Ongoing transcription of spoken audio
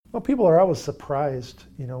Well, people are always surprised,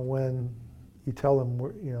 when you tell them,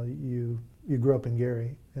 you grew up in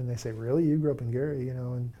Gary, and they say, "Really, you grew up in Gary?"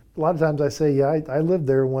 And a lot of times I say, "Yeah, I lived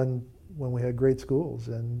there when we had great schools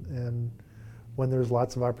and when there's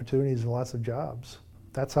lots of opportunities and lots of jobs."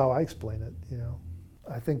 That's how I explain it.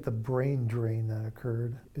 I think the brain drain that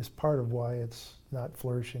occurred is part of why it's not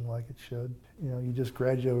flourishing like it should. You just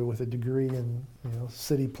graduated with a degree in,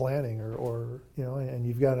 city planning and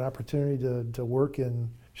you've got an opportunity to work in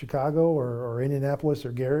Chicago or Indianapolis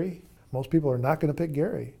or Gary. Most people are not going to pick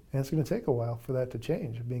Gary, and it's going to take a while for that to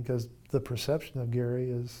change because the perception of Gary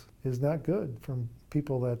is not good from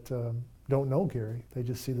people that don't know Gary. They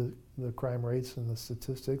just see the crime rates and the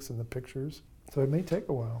statistics and the pictures. So it may take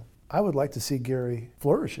a while. I would like to see Gary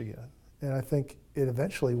flourish again, and I think it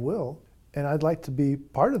eventually will. And I'd like to be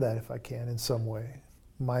part of that if I can in some way.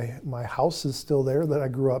 My house is still there that I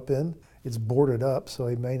grew up in. It's boarded up, so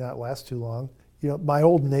it may not last too long. My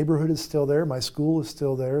old neighborhood is still there. My school is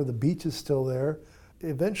still there. The beach is still there.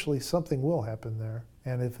 Eventually, something will happen there.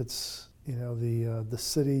 And if it's the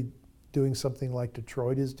city doing something like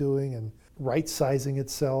Detroit is doing and right-sizing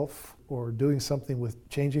itself, or doing something with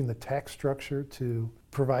changing the tax structure to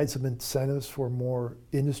provide some incentives for more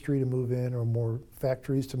industry to move in, or more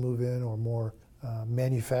factories to move in, or more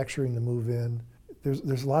manufacturing to move in.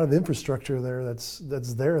 There's a lot of infrastructure there that's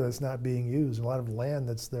not being used, and a lot of land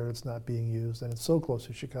that's there that's not being used, and it's so close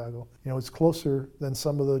to Chicago. It's closer than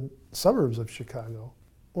some of the suburbs of Chicago.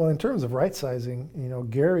 Well, in terms of right-sizing,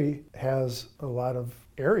 Gary has a lot of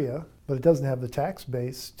area, but it doesn't have the tax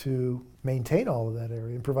base to maintain all of that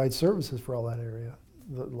area and provide services for all that area.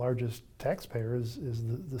 The largest taxpayer is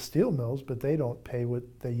the steel mills, but they don't pay what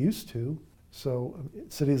they used to. So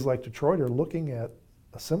cities like Detroit are looking at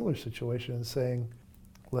a similar situation and saying,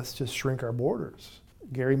 let's just shrink our borders.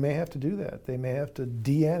 Gary may have to do that. They may have to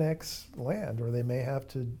de-annex land, or they may have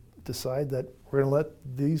to decide that we're going to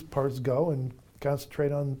let these parts go and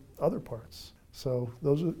concentrate on other parts. So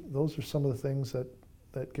those are some of the things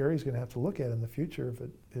that Gary's going to have to look at in the future if it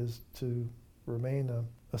is to remain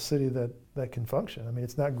a city that can function. I mean,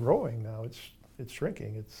 it's not growing now. It's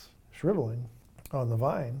shrinking. It's shriveling on the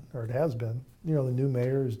vine, or it has been. The new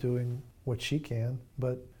mayor is doing what she can,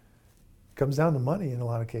 but it comes down to money in a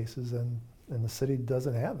lot of cases, and the city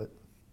doesn't have it.